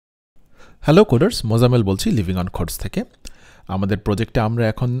Hello coders, Mozammel বলছি living on codes থেকে। আমাদের প্রজেক্টে আমরা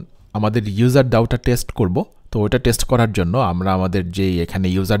এখন আমাদের ইউজার ডাউটা টেস্ট করব। তো ওটা টেস্ট করার জন্য আমরা আমাদের যেই এখানে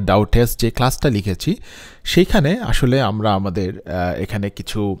ইউজার ডাউ টেস্ট যে ক্লাসটা লিখেছি সেইখানে আসলে আমরা আমাদের এখানে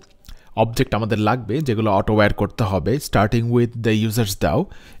কিছু অবজেক্ট আমাদের লাগবে যেগুলো অটোওয়্যার করতে হবে starting with the users Dow,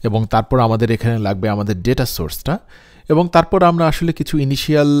 এবং তারপর আমাদের এখানে লাগবে আমাদের ডেটা সোর্সটা, এবং তারপর আমরা আসলে কিছু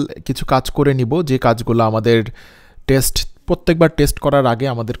ইনিশিয়াল কিছু কাজ করে নিব যে কাজগুলো আমাদের প্রত্যেকবার টেস্ট করার আগে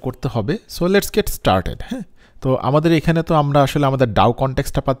আমাদের করতে হবে। So let's get started. হ্যাঁ, তো আমাদের এখানে তো আমরা আসলে আমাদের ডাউ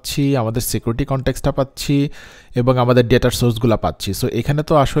কনটেক্সটটা পাচ্ছি, আমাদের সিকিউরিটি কনটেক্সটটা পাচ্ছি, এবং আমাদের ডেটার সোর্সগুলো পাচ্ছি। সো এখানে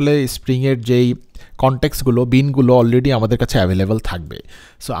তো আসলে স্প্রিংয়ের যেই কনটেক্সটগুলো বিনগুলো অলরেডি আমাদের কাছে অ্যাভেলেবেল থাকবে।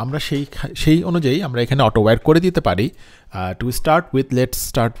 সো আমরা সেই অনুযায়ী আমরা এখানে অটোওয়্যার করে দিতে পারি। To start with let's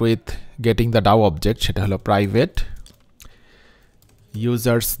start with getting the Dow object, সেটা হলো প্রাইভেট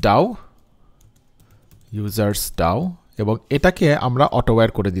ইউজার্স ডাউ, এবং এটাকে আমরা অটোওয়্যার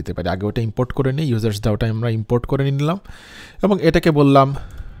করে দিতে পারি। আগে ওটা ইম্পোর্ট করে নিই, ইউজার্স ডাউটা আমরা ইম্পোর্ট করে নিলাম এবং এটাকে বললাম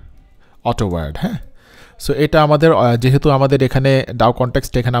অটোওয়্যার্ড। হ্যাঁ, সো এটা আমাদের যেহেতু আমাদের এখানে ডাউ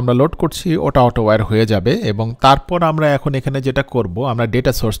কনটেক্সট এখানে আমরা লোড করছি, ওটা অটোওয়্যার হয়ে যাবে। এবং তারপর আমরা এখন এখানে যেটা করব, আমরা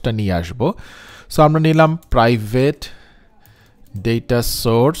ডেটা সোর্সটা নিয়ে আসব। সো আমরা নিলাম প্রাইভেট ডেটা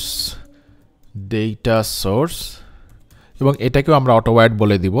সোর্স, এবং এটাকেও আমরা অটোওয়্যার্ড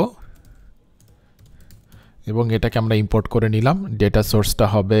বলে দিব, এবং এটাকে আমরা ইম্পোর্ট করে নিলাম। ডেটা সোর্সটা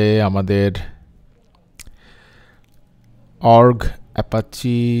হবে আমাদের অর্গ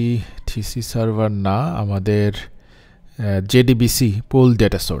অ্যাপাচি টিসি সার্ভার না, আমাদের জেডিবিসি পুল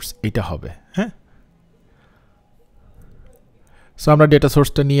ডেটা সোর্স এইটা হবে। হ্যাঁ, সো আমরা ডেটা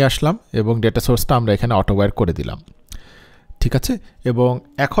সোর্সটা নিয়ে আসলাম এবং ডেটা সোর্সটা আমরা এখানে অটোওয়্যার করে দিলাম। ঠিক আছে, এবং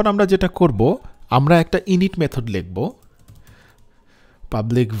এখন আমরা যেটা করব, আমরা একটা ইনিট মেথড লিখব,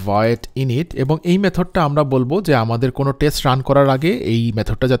 পাবলিক ভয়েড ইনিট, এবং এই মেথডটা আমরা বলবো যে আমাদের কোনো টেস্ট রান করার আগে এই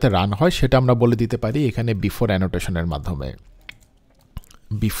মেথডটা যাতে রান হয় সেটা আমরা বলে দিতে পারি এখানে বিফোর অ্যানোটেশনের মাধ্যমে।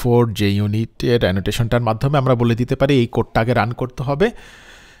 বিফোর যে ইউনিটের অ্যানোটেশনটার মাধ্যমে আমরা বলে দিতে পারি এই কোডটা আগে রান করতে হবে।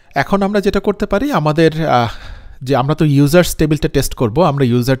 এখন আমরা যেটা করতে পারি, আমাদের যে আমরা তো ইউজার্স টেবিলটা টেস্ট করব, আমরা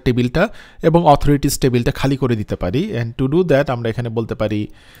ইউজার টেবিলটা এবং অথরিটিস টেবিলটা খালি করে দিতে পারি। অ্যান্ড টু ডু দ্যাট আমরা এখানে বলতে পারি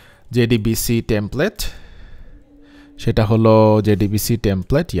জেডিবিসি টেমপ্লেট, সেটা হলো JDBC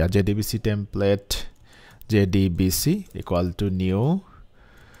template JDBC equal to new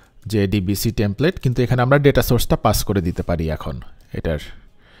JDBC template, কিন্তু এখানে আমরা ডেটা সোর্সটা পাস করে দিতে পারি। এখন এটার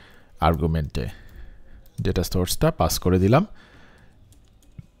আর্গুমেন্টে ডেটা সোর্সটা পাস করে দিলাম।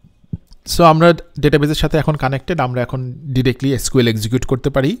 সো আমরা ডেটাবেসের সাথে এখন কানেক্টেড, আমরা এখন ডিরেক্টলি এসকিউএল এক্সিকিউট করতে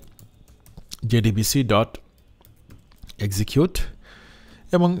পারি জেডিবিসি ডট এক্সিকিউট,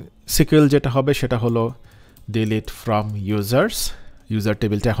 এবং সিকিউএল যেটা হবে সেটা হলো ডিলিট ফ্রম ইউজার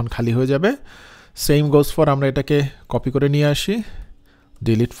টেবিলটা এখন খালি হয়ে যাবে। সেম গোজ ফর, আমরা এটাকে কপি করে নিয়ে আসি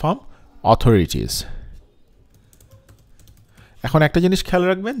ডিলিট ফ্রম অথরিটিস। এখন একটা জিনিস খেয়াল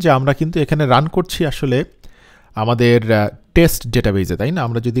রাখবেন যে আমরা কিন্তু এখানে রান করছি আসলে আমাদের টেস্ট ডেটাবেজে, তাই না?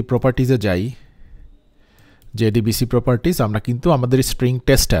 আমরা যদি প্রপার্টিজে যাই, জেডিবিসি প্রপার্টিজ, আমরা কিন্তু আমাদের স্ট্রিং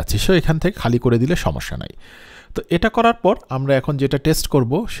টেস্টে আছি, সো এখান থেকে খালি করে দিলে সমস্যা নাই। তো এটা করার পর আমরা এখন যেটা টেস্ট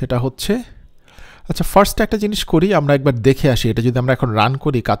করব সেটা হচ্ছে, আচ্ছা ফার্স্ট একটা জিনিস করি, আমরা একবার দেখে আসি এটা যদি আমরা এখন রান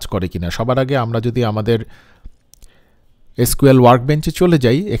করি কাজ করে কিনা। সবার আগে আমরা যদি আমাদের এসকিউএল ওয়ার্কবেঞ্চে চলে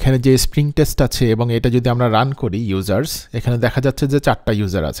যাই, এখানে যে স্প্রিং টেস্ট আছে এবং এটা যদি আমরা রান করি ইউজার্স, এখানে দেখা যাচ্ছে যে 4টা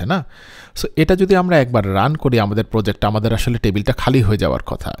ইউজার আছে না। সো এটা যদি আমরা একবার রান করি আমাদের প্রজেক্টটা, আমাদের আসলে টেবিলটা খালি হয়ে যাওয়ার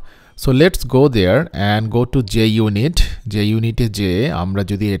কথা। So let's go there and go to যে ইউনিটে যে আমরা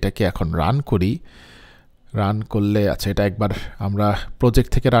যদি এটাকে এখন রান করি, রান করলে, আচ্ছা এটা একবার আমরা প্রজেক্ট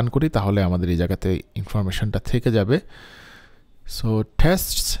থেকে রান করি তাহলে আমাদের এই জায়গাতে ইনফরমেশনটা থেকে যাবে। সো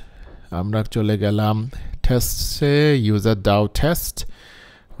টেস্টস, আমরা চলে গেলাম টেস্টে, user Dow test,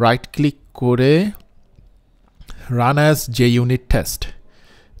 right click করে রান অ্যাজ যে ইউনিট টেস্ট।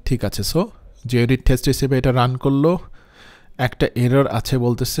 ঠিক আছে, সো যে ইউনিট টেস্ট হিসেবে এটা রান করলো। একটা এরর আছে,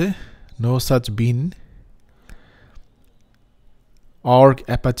 বলতেছে নো সাচ বিন অর্গ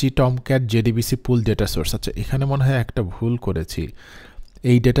অ্যাপাচি টমক্যাট জেডিবিসি পুল ডেটা সোর্স। আচ্ছা এখানে মনে হয় একটা ভুল করেছি,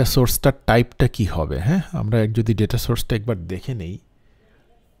 এই ডেটা সোর্সটার টাইপটা কি হবে? হ্যাঁ, আমরা যদি ডেটা সোর্সটা একবার দেখে নেই,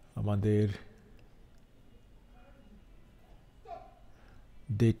 আমাদের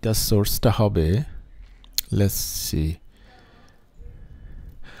ডেটা সোর্সটা হবে, লেটস সি,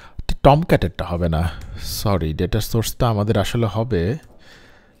 টমক্যাটেরটা হবে না, সরি, ডেটা সোর্সটা আমাদের আসলে হবে,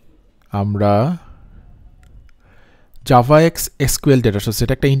 আমরা জাভাএক্স এসকিউএল ডেটা সোর্স,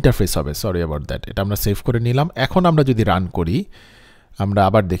 এটা একটা ইন্টারফেস হবে, সরি অ্যাবাউট দ্যাট। এটা আমরা সেভ করে নিলাম। এখন আমরা যদি রান করি, আমরা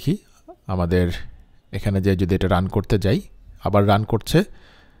আবার দেখি আমাদের এখানে যে যদি এটা রান করতে যাই, আবার রান করছে,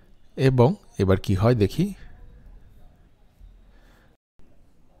 এবং এবার কি হয় দেখি।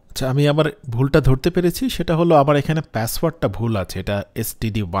 আচ্ছা, আমি আমার ভুলটা ধরতে পেরেছি, সেটা হলো আমার এখানে পাসওয়ার্ডটা ভুল আছে, এটা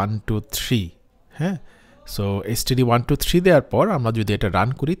std123। হ্যাঁ, সো std123 দেওয়ার পর আমরা যদি এটা রান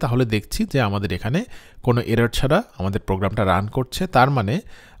করি তাহলে দেখছি যে আমাদের এখানে কোনো এরর ছাড়া আমাদের প্রোগ্রামটা রান করছে। তার মানে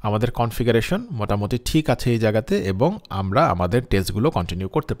আমাদের কনফিগারেশন মোটামুটি ঠিক আছে এই জায়গাতে, এবং আমরা আমাদের টেস্টগুলো কন্টিনিউ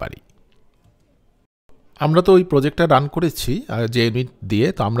করতে পারি। আমরা তো ওই প্রজেক্টটা রান করেছি JUnit দিয়ে,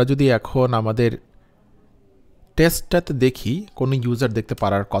 তো আমরা যদি এখন আমাদের টেস্টটাতে দেখি, কোনো ইউজার দেখতে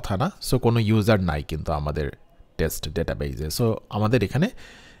পারার কথা না। সো কোনো ইউজার নাই কিন্তু আমাদের টেস্ট ডেটাবেজে। সো আমাদের এখানে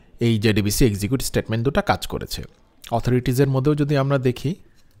এই JDBC এক্সিকিউট স্টেটমেন্ট দুটো কাজ করেছে। অথরিটিজের মধ্যেও যদি আমরা দেখি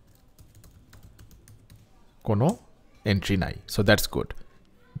কোনো এন্ট্রি নাই। So that's good.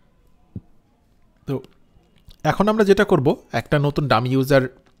 তো এখন আমরা যেটা করব, একটা নতুন ডামি ইউজার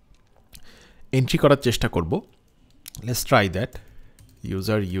এন্ট্রি করার চেষ্টা করব। Let's try that.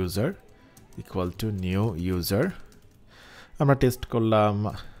 User equal to new user. আমরা টেস্ট করলাম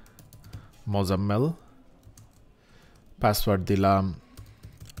মোজাম্মেল, পাসওয়ার্ড দিলাম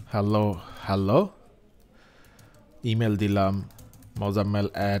হ্যালো, ইমেল দিলাম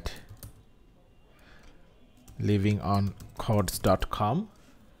mozammel@livingoncodes.com,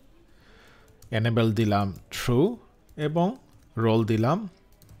 এনেবল দিলাম ট্রু, এবং রোল দিলাম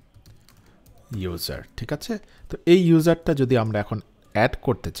ইউজার। ঠিক আছে, তো এই ইউজারটা যদি আমরা এখন অ্যাড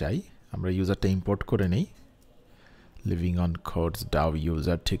করতে চাই, আমরা ইউজারটা ইম্পোর্ট করে নেই, livingoncodes.dao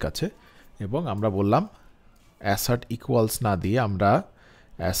ইউজার। ঠিক আছে, এবং আমরা বললাম অ্যাসার্ট ইকুয়ালস না দিয়ে আমরা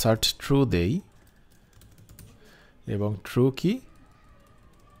অ্যাসার্ট ট্রু দেই, এবং ট্রু কি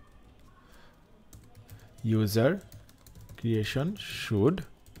user creation should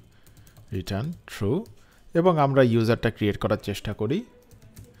return true, এবং আমরা ইউজারটা ক্রিয়েট করার চেষ্টা করি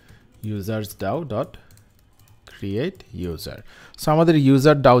users.dao.create user। সো আমাদের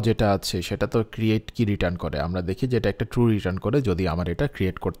ইউজার ডাও যেটা আছে সেটা তো ক্রিয়েট কি রিটার্ন করে, আমরা দেখি যে এটা একটা ট্রু রিটার্ন করে যদি আমার এটা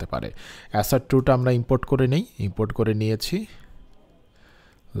ক্রিয়েট করতে পারে। অ্যাসার্ট ট্রুটা আমরা ইম্পোর্ট করে নেই, ইম্পোর্ট করে নিয়েছি।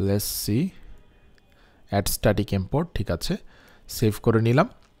 Let's see, add static import. ঠিক আছে, সেভ করে নিলাম।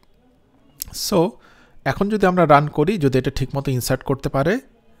 সো এখন যদি আমরা রান করি, যদি এটা ঠিকমতো ইনসার্ট করতে পারে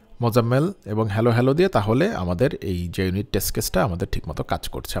মোজাম্মেল এবং হ্যালো দিয়ে, তাহলে আমাদের এই JUnit টেস্ট কেসটা আমাদের ঠিকমতো কাজ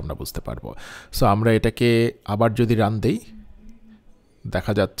করছে আমরা বুঝতে পারবো। সো আমরা এটাকে আবার যদি রান দেই,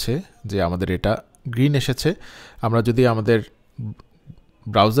 দেখা যাচ্ছে যে আমাদের এটা গ্রিন এসেছে। আমরা যদি আমাদের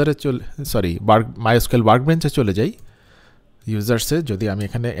ব্রাউজারে MySQL ওয়ার্কবেঞ্চে চলে যাই, ইউজার্সে যদি আমি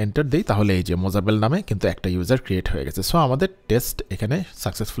এখানে এন্টার দিই, তাহলে এই যে মোজাম্মেল নামে কিন্তু একটা ইউজার ক্রিয়েট হয়ে গেছে। সো আমাদের টেস্ট এখানে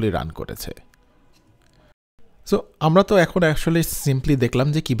সাকসেসফুলি রান করেছে। সো আমরা তো এখন আসলে সিম্পলি দেখলাম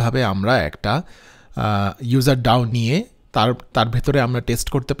যে কিভাবে আমরা একটা ইউজার ডাও নিয়ে তার ভেতরে আমরা টেস্ট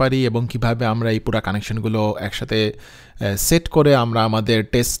করতে পারি, এবং কিভাবে আমরা এই পুরো কানেকশনগুলো একসাথে সেট করে আমরা আমাদের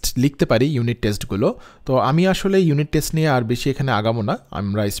টেস্ট লিখতে পারি, ইউনিট টেস্টগুলো। তো আমি আসলে ইউনিট টেস্ট নিয়ে আর বেশি এখানে আগাবো না,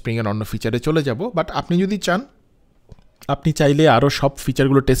 আমরা স্প্রিংয়ের অন্য ফিচারে চলে যাব। বাট আপনি যদি চান, আপনি চাইলে আরও সব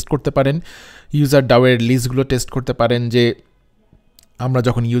ফিচারগুলো টেস্ট করতে পারেন, ইউজার ডাওয়ের লিস্টগুলো টেস্ট করতে পারেন, যে আমরা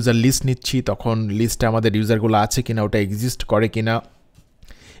যখন ইউজার লিস্ট নিচ্ছি তখন লিস্টে আমাদের ইউজারগুলো আছে কিনা, ওটা এক্সিস্ট করে কিনা।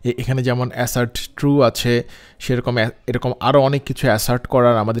 এখানে যেমন অ্যাসার্ট ট্রু আছে, সেরকম এরকম আরও অনেক কিছু অ্যাসার্ট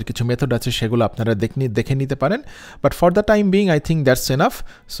করার আমাদের কিছু মেথড আছে, সেগুলো আপনারা দেখে নিতে পারেন। But for the time being I think that's enough.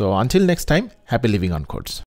 So until next time, happy living on codes.